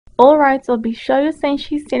Alright, so Bishoyu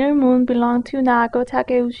Senshi Sailor Moon belonged to Naoko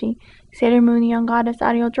Takeuchi. Sailor Moon Young Goddess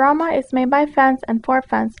audio drama is made by fans and for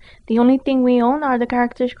fans. The only thing we own are the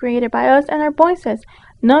characters created by us and our voices.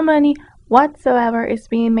 No money whatsoever is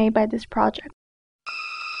being made by this project.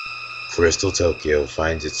 Crystal Tokyo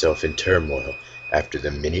finds itself in turmoil after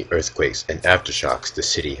the many earthquakes and aftershocks the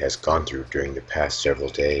city has gone through during the past several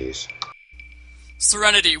days.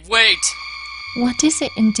 Serenity, wait! What is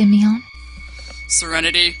it, Endymion?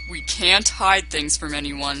 Serenity, we can't hide things from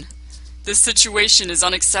anyone. This situation is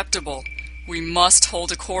unacceptable. We must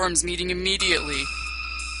hold a quorum's meeting immediately.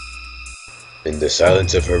 In the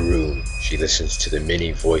silence of her room, she listens to the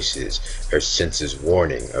many voices, her senses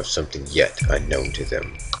warning of something yet unknown to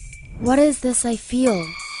them. What is this I feel?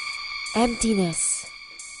 Emptiness,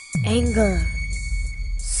 anger,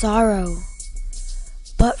 sorrow.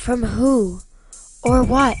 But from who or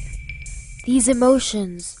what? These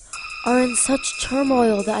emotions are in such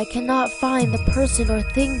turmoil that I cannot find the person or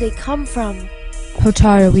thing they come from.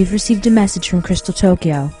 Hotaru, we've received a message from Crystal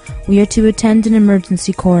Tokyo. We are to attend an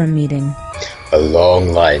emergency quorum meeting. A long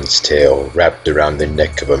lion's tail wrapped around the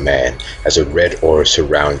neck of a man as a red aura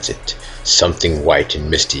surrounds it. Something white and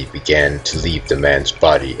misty began to leave the man's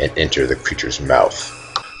body and enter the creature's mouth.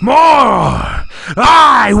 More!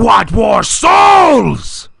 I want more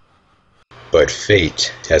souls! But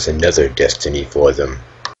fate has another destiny for them.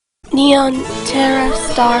 Neon Terra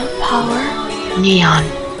Star Power. Neon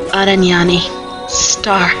Aragnani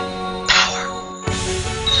Star Power.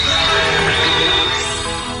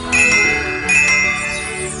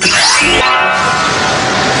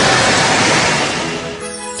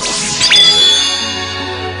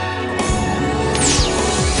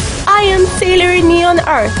 I am Sailor Neon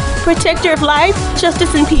Earth, protector of life,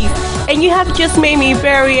 justice, and peace, and you have just made me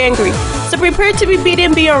very angry. So prepare to be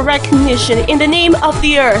beaten beyond recognition in the name of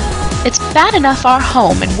the Earth. It's bad enough our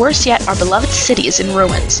home, and worse yet, our beloved city is in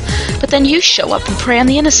ruins. But then you show up and prey on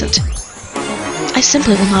the innocent. I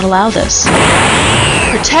simply will not allow this.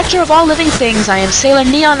 Protector of all living things, I am Sailor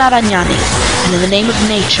Neon Aragnani, and in the name of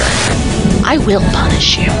nature, I will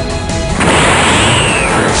punish you.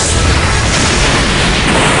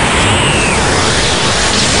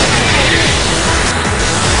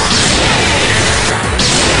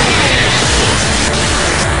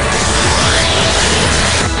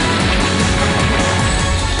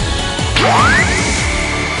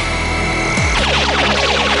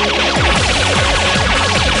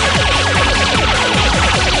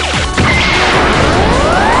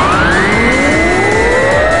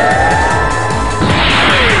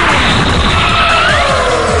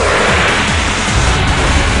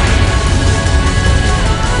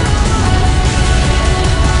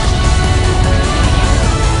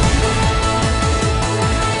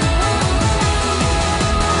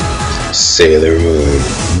 Sailor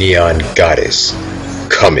Moon, Neon Goddess,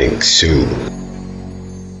 coming soon.